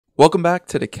Welcome back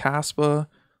to the Kaspa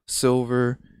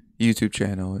Silver YouTube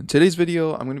channel. In today's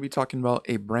video, I'm going to be talking about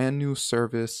a brand new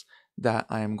service that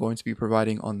I am going to be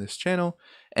providing on this channel,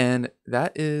 and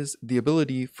that is the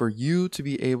ability for you to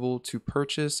be able to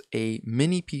purchase a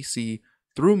mini PC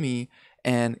through me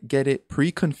and get it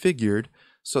pre-configured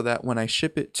so that when I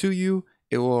ship it to you,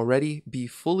 it will already be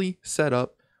fully set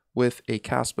up with a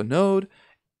Kaspa node,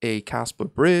 a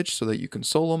Kaspa bridge so that you can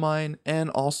solo mine,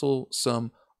 and also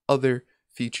some other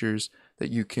features that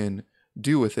you can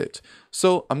do with it.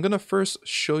 So I'm going to first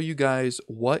show you guys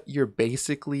what you're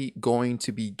basically going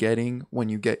to be getting when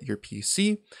you get your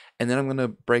PC, and then I'm going to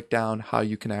break down how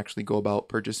you can actually go about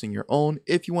purchasing your own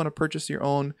if you want to purchase your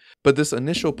own. But this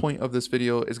initial point of this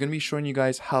video is going to be showing you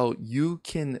guys how you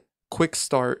can quick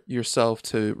start yourself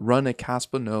to run a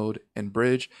Kaspa node and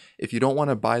bridge if you don't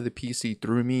want to buy the PC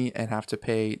through me and have to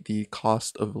pay the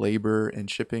cost of labor and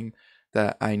shipping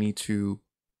that I need to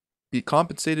be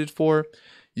compensated for.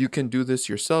 You can do this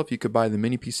yourself. You could buy the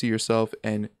mini PC yourself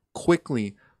and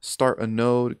quickly start a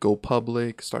node, go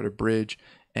public, start a bridge,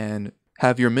 and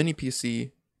have your mini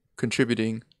PC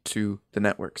contributing to the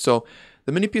network. So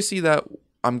the mini PC that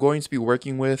I'm going to be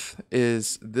working with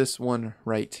is this one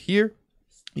right here.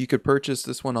 You could purchase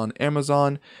this one on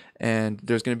Amazon, and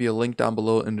there's going to be a link down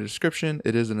below in the description.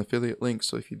 It is an affiliate link,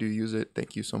 so if you do use it,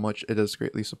 thank you so much. It does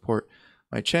greatly support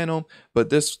my channel. But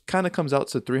this kind of comes out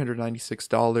to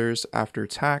 $396 after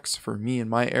tax for me in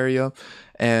my area.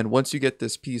 And once you get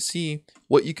this PC,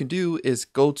 what you can do is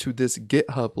go to this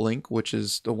GitHub link, which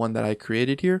is the one that I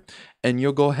created here, and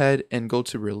you'll go ahead and go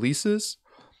to releases.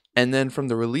 And then from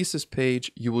the releases page,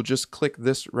 you will just click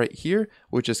this right here,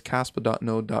 which is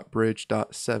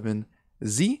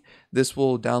kaspa.node.bridge.7z. This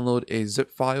will download a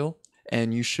zip file,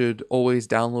 and you should always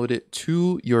download it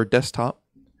to your desktop.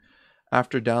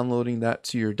 After downloading that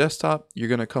to your desktop, you're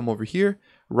going to come over here,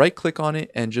 right click on it,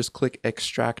 and just click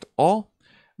extract all,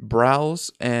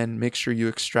 browse, and make sure you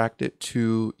extract it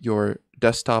to your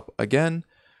desktop again,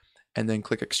 and then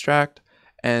click extract.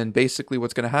 And basically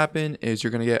what's going to happen is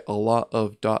you're going to get a lot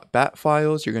of .bat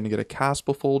files, you're going to get a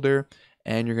Kaspa folder,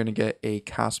 and you're going to get a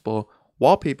Kaspa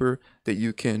wallpaper that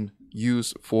you can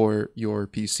use for your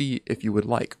PC if you would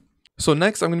like. So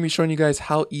next, I'm going to be showing you guys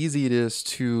how easy it is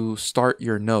to start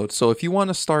your node. So if you want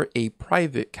to start a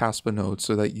private Kaspa node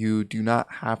so that you do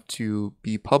not have to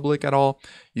be public at all,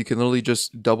 you can literally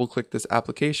just double click this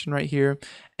application right here,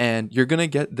 and you're going to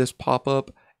get this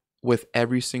pop-up with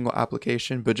every single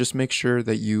application, but just make sure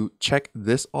that you check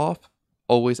this off.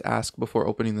 Always ask before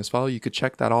opening this file. You could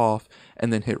check that off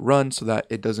and then hit run so that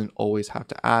it doesn't always have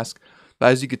to ask. But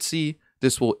as you can see,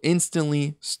 this will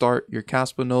instantly start your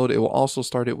Kaspa node. It will also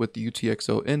start it with the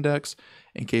UTXO index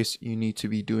in case you need to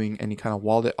be doing any kind of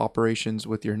wallet operations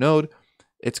with your node.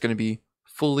 It's going to be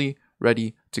fully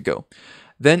ready to go.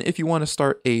 Then if you want to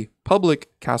start a public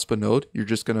Kaspa node, you're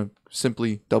just going to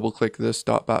simply double click this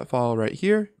 .bat file right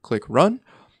here, click run.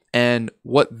 And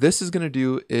what this is going to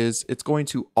do is it's going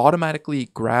to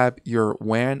automatically grab your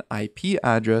WAN IP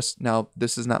address. Now,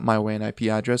 this is not my WAN IP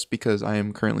address because I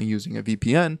am currently using a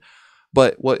VPN.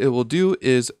 But what it will do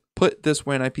is put this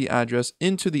WAN IP address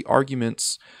into the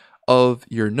arguments of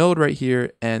your node right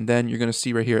here. And then you're going to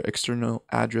see right here, external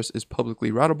address is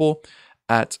publicly routable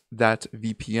at that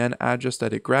VPN address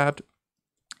that it grabbed.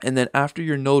 And then after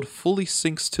your node fully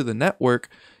syncs to the network,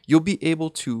 you'll be able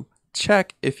to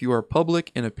check if you are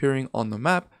public and appearing on the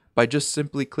map by just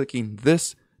simply clicking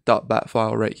this .bat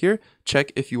file right here.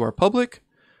 Check if you are public.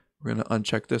 We're going to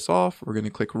uncheck this off. We're going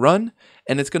to click run,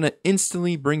 and it's going to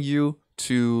instantly bring you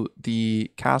to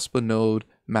the Kaspa node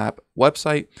map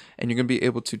website, and you're going to be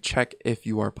able to check if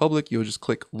you are public. You'll just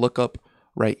click lookup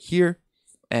right here.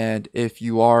 And if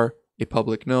you are a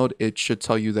public node, it should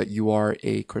tell you that you are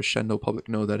a Crescendo public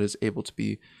node that is able to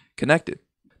be connected.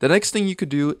 The next thing you could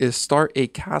do is start a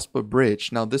Kaspa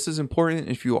bridge. Now, this is important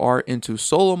if you are into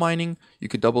solo mining. You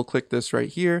could double click this right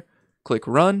here, click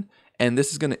run, and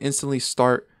this is going to instantly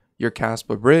start your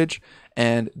Kaspa bridge,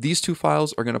 and these two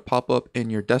files are going to pop up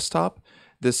in your desktop.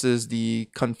 This is the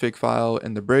config file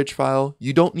and the bridge file.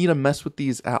 You don't need to mess with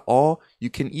these at all.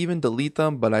 You can even delete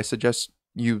them, but I suggest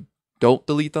you don't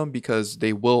delete them because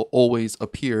they will always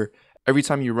appear every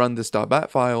time you run this .bat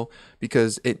file,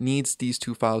 because it needs these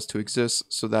two files to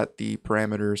exist so that the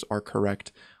parameters are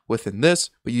correct within this.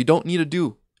 But you don't need to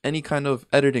do any kind of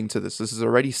editing to this. This is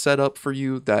already set up for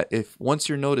you that if once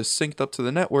your node is synced up to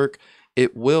the network,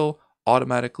 it will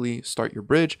automatically start your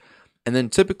bridge. And then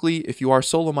typically, if you are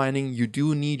solo mining, you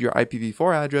do need your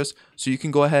IPv4 address. So you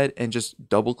can go ahead and just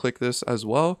double click this as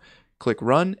well, click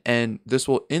run, and this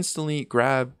will instantly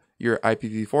grab your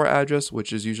IPv4 address,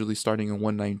 which is usually starting in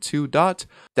 192 dot.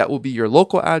 That will be your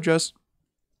local address,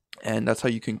 and that's how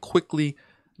you can quickly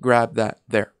grab that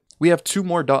there. We have 2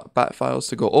 more .bat files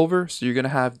to go over. So you're going to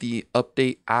have the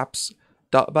update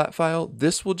apps.bat file.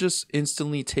 This will just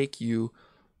instantly take you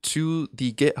to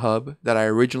the GitHub that I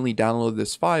originally downloaded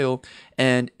this file.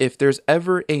 And if there's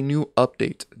ever a new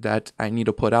update that I need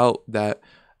to put out that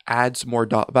adds more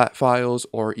 .bat files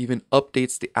or even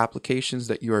updates the applications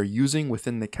that you are using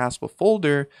within the Kaspa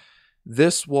folder,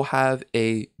 this will have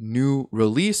a new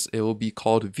release. It will be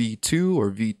called V2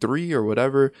 or V3 or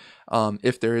whatever,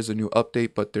 if there is a new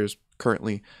update, but there's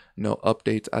currently no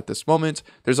updates at this moment.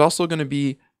 There's also going to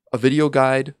be a video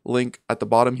guide link at the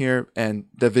bottom here, and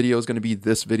the video is going to be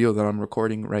this video that I'm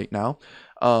recording right now.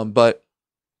 But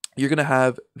you're going to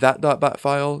have that .bat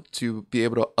file to be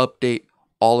able to update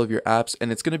all of your apps,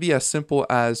 and it's going to be as simple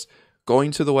as going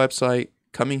to the website,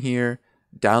 coming here,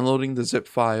 downloading the zip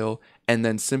file, and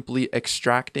then simply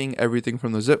extracting everything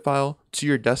from the zip file to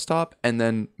your desktop, and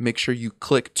then make sure you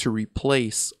click to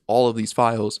replace all of these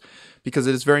files, because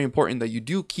it is very important that you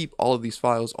do keep all of these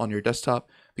files on your desktop,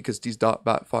 because these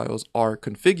 .bat files are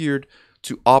configured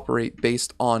to operate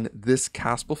based on this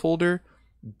Kaspa folder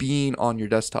being on your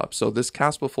desktop. So this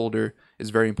Kaspa folder is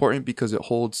very important because it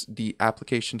holds the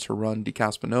application to run the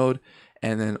Kaspa node,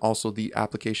 and then also the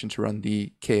application to run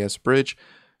the KS bridge,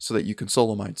 so that you can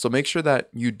solo mine. So make sure that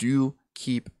you do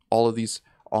keep all of these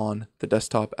on the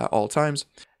desktop at all times.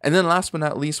 And then last but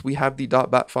not least, we have the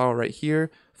 .bat file right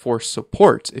here for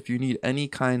support. If you need any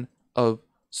kind of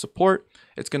support,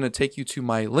 it's going to take you to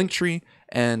my link tree,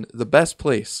 and the best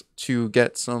place to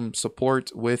get some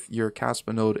support with your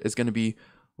Kaspa node is going to be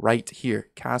right here,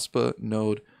 Kaspa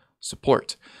node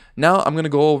support. Now I'm going to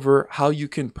go over how you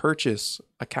can purchase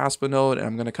a Kaspa node, and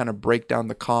I'm going to kind of break down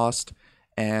the cost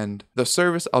and the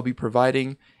service I'll be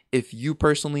providing. If you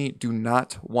personally do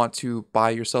not want to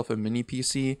buy yourself a mini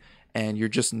PC and you're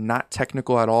just not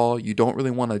technical at all, you don't really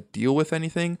want to deal with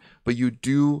anything, but you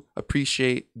do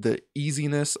appreciate the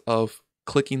easiness of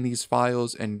clicking these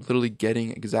files and literally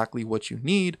getting exactly what you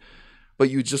need, but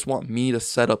you just want me to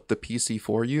set up the PC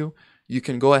for you, you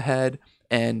can go ahead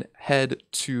and head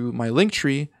to my link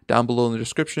tree down below in the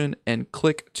description and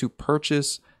click to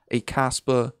purchase a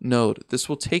Kaspa node. This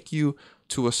will take you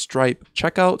to a Stripe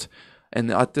checkout,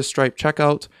 and at this Stripe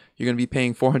checkout, you're going to be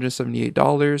paying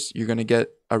 $478. You're going to get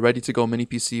a ready-to-go mini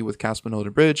PC with Kaspa node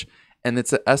and bridge, and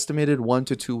it's an estimated 1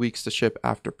 to 2 weeks to ship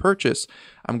after purchase.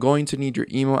 I'm going to need your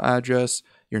email address,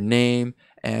 your name,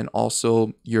 and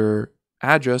also your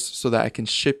address so that I can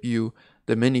ship you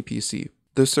the mini PC.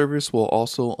 This service will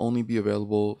also only be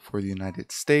available for the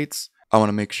United States. I want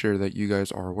to make sure that you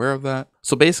guys are aware of that.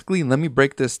 So basically, let me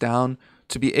break this down.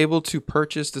 To be able to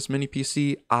purchase this mini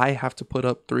PC, I have to put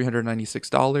up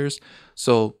 $396.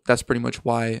 So that's pretty much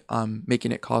why I'm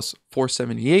making it cost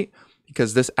 $478,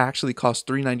 because this actually costs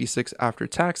 $396 after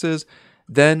taxes.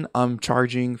 Then I'm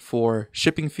charging for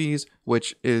shipping fees,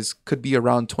 which could be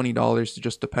around $20. It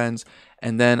just depends.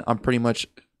 And then I'm pretty much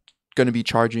going to be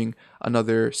charging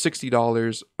another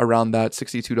 $60, around that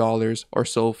 $62 or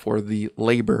so, for the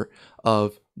labor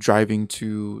of driving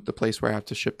to the place where I have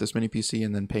to ship this mini PC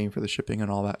and then paying for the shipping and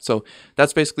all that. So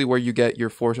that's basically where you get your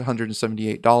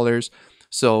 $478.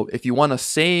 So if you want to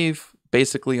save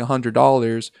basically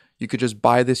 $100, you could just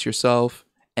buy this yourself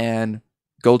and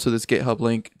go to this GitHub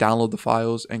link, download the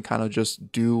files, and kind of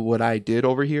just do what I did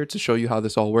over here to show you how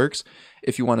this all works,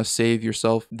 if you want to save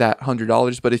yourself that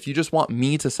 $100. But if you just want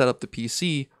me to set up the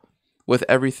PC with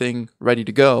everything ready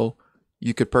to go,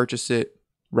 you could purchase it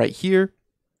right here.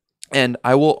 And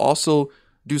I will also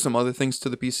do some other things to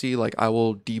the PC, like I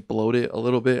will de-bloat it a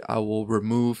little bit. I will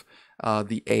remove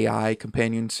the AI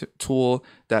companion tool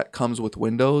that comes with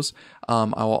Windows. I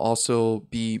will also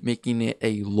be making it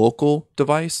a local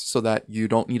device so that you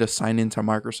don't need to sign into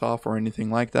Microsoft or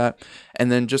anything like that. And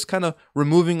then just kind of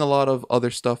removing a lot of other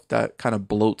stuff that kind of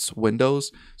bloats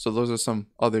Windows. So those are some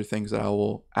other things that I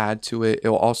will add to it. It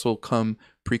will also come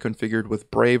pre-configured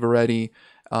with Brave already,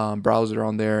 browser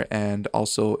on there, and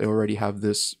also it already have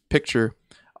this picture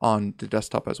on the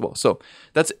desktop as well. So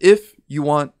that's if you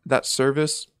want that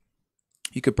service.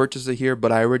 You could purchase it here,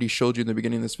 but I already showed you in the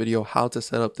beginning of this video how to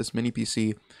set up this mini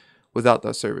PC without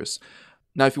that service.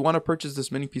 Now, if you want to purchase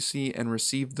this mini PC and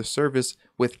receive the service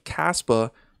with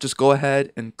Kaspa, just go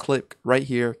ahead and click right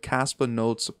here, Kaspa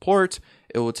node support.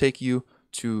 It will take you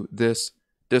to this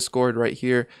Discord right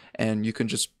here, and you can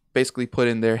just basically put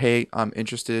in there, hey, I'm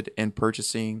interested in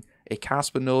purchasing a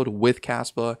Kaspa node with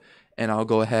Kaspa, and I'll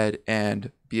go ahead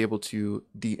and be able to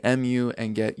DM you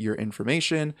and get your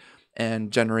information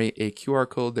and generate a QR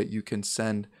code that you can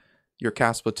send your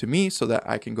Kaspa to me so that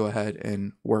I can go ahead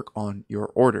and work on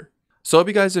your order. So I hope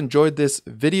you guys enjoyed this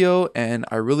video, and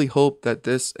I really hope that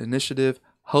this initiative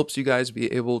helps you guys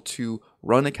be able to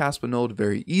run a Kaspa node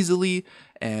very easily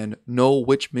and know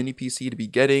which mini PC to be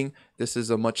getting. This is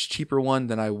a much cheaper one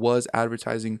than I was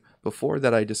advertising before,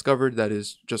 that I discovered that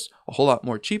is just a whole lot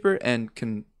more cheaper and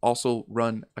can also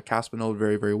run a Kaspa node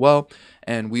very, very well.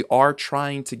 And we are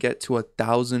trying to get to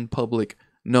 1,000 public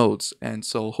nodes, and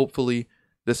so hopefully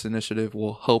this initiative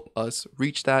will help us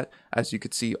reach that. As you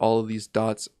can see, all of these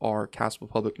dots are Kaspa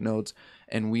public nodes,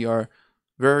 and we are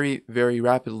very, very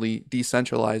rapidly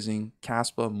decentralizing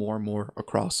Kaspa more and more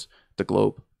across the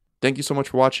globe. Thank you so much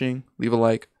for watching. Leave a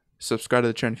like, subscribe to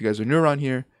the channel if you guys are new around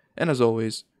here, and as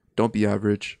always, don't be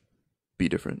average, be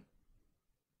different.